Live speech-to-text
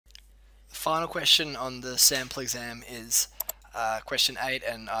final question on the sample exam is question 8,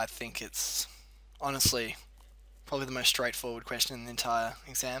 and I think it's honestly probably the most straightforward question in the entire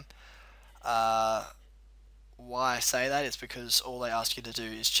exam. Why I say that is because all they ask you to do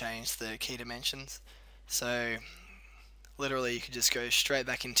is change the key dimensions. So literally you could just go straight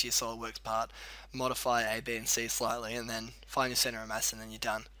back into your SolidWorks part, modify A, B and C slightly, and then find your center of mass, and then you're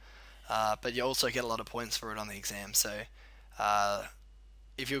done. But you also get a lot of points for it on the exam, so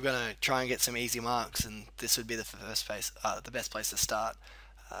if you're going to try and get some easy marks, and this would be the best place to start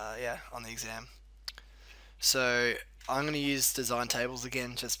on the exam. So I'm going to use design tables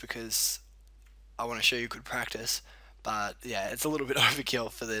again just because I want to show you good practice, but yeah, it's a little bit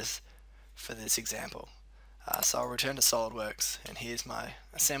overkill for this example. So I'll return to SolidWorks, and here's my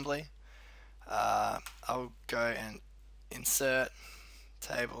assembly. I'll go and insert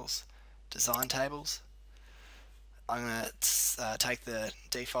tables, design tables. I'm going to take the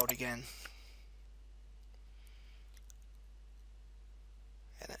default again,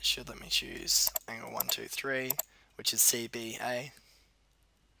 and it should let me choose angle 1, 2, 3, which is CBA.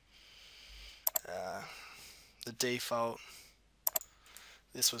 The default,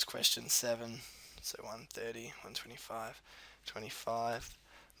 this was question 7, so 130, 125, 25.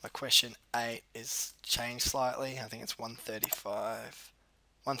 My question 8 is changed slightly. I think it's 135,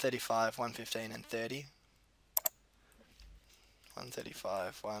 115 and 30.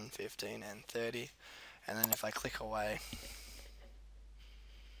 135, 115 and 30. And then if I click away,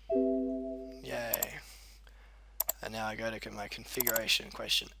 yay. And now I go to my configuration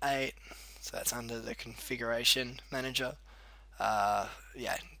question 8. So that's under the configuration manager. Then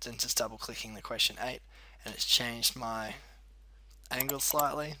just double clicking the question 8, and it's changed my angle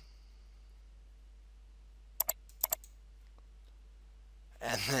slightly.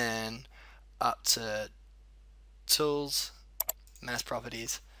 And then up to tools, mass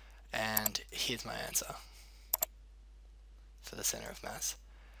properties, and here's my answer for the center of mass.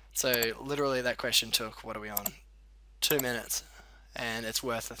 So literally that question took, what are we on, 2 minutes, and it's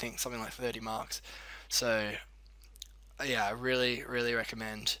worth, I think, something like 30 marks. So yeah, I really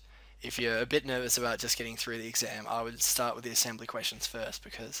recommend, if you're a bit nervous about just getting through the exam, I would start with the assembly questions first,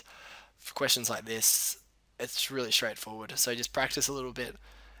 because for questions like this, it's really straightforward. So just practice a little bit,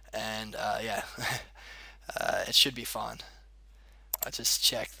 and it should be fine. I just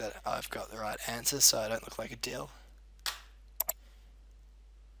check that I've got the right answer so I don't look like a dill.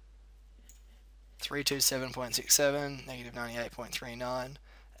 327.67, negative 98.39,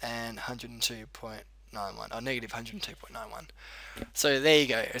 and 102.91, or negative 102.91. So there you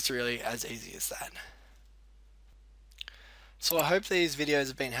go, it's really as easy as that. So I hope these videos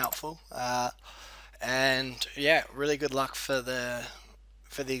have been helpful, and yeah, really good luck for the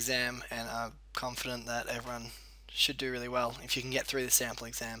exam, and I'm confident that everyone should do really well. If you can get through the sample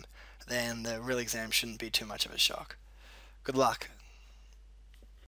exam, then the real exam shouldn't be too much of a shock. Good luck.